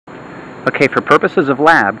Okay, for purposes of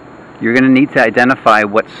lab, you're going to need to identify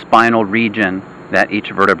what spinal region that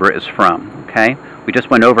each vertebra is from, okay? We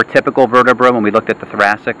just went over typical vertebra when we looked at the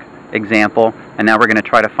thoracic example, and now we're going to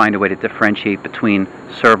try to find a way to differentiate between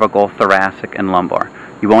cervical, thoracic, and lumbar.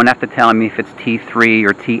 You won't have to tell me if it's T3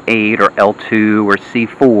 or T8 or L2 or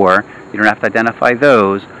C4. You don't have to identify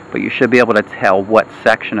those, but you should be able to tell what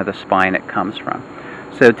section of the spine it comes from.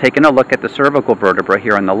 So taking a look at the cervical vertebra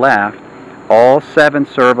here on the left, all 7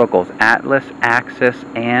 cervicals, atlas, axis,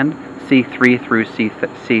 and C3 through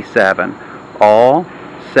C7, all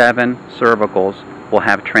 7 cervicals will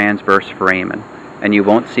have transverse foramen, and you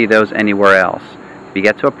won't see those anywhere else. If you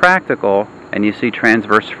get to a practical and you see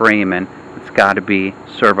transverse foramen, it's got to be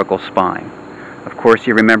cervical spine. Of course,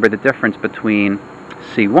 you remember the difference between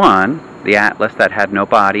C1, the atlas that had no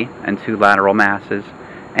body and 2 lateral masses,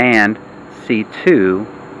 and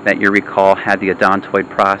C2 that you recall had the odontoid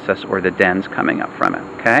process or the dens coming up from it,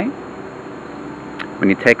 okay? When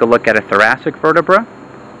you take a look at a thoracic vertebra,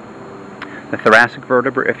 the thoracic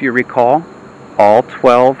vertebra, if you recall, all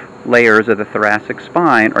 12 layers of the thoracic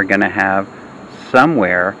spine are going to have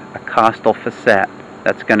somewhere a costal facet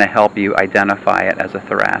that's going to help you identify it as a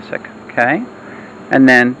thoracic, okay? And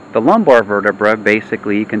then the lumbar vertebra,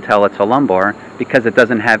 basically you can tell it's a lumbar because it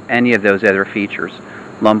doesn't have any of those other features.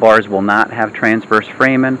 Lumbars will not have transverse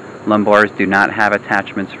foramen. Lumbars do not have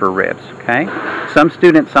attachments for ribs, okay? Some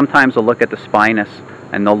students sometimes will look at the spinous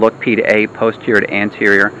and they'll look P to A, posterior to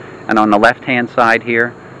anterior, and on the left-hand side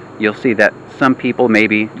here, you'll see that some people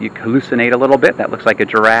maybe you hallucinate a little bit. That looks like a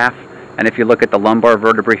giraffe. And if you look at the lumbar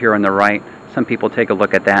vertebra here on the right, some people take a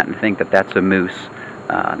look at that and think that that's a moose.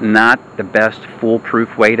 Not the best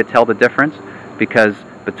foolproof way to tell the difference, because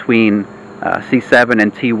between C7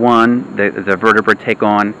 and T1, the vertebrae take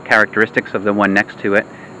on characteristics of the one next to it,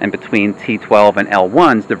 and between T12 and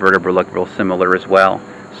L1s, the vertebrae look real similar as well.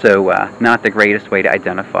 So not the greatest way to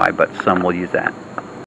identify, but some will use that.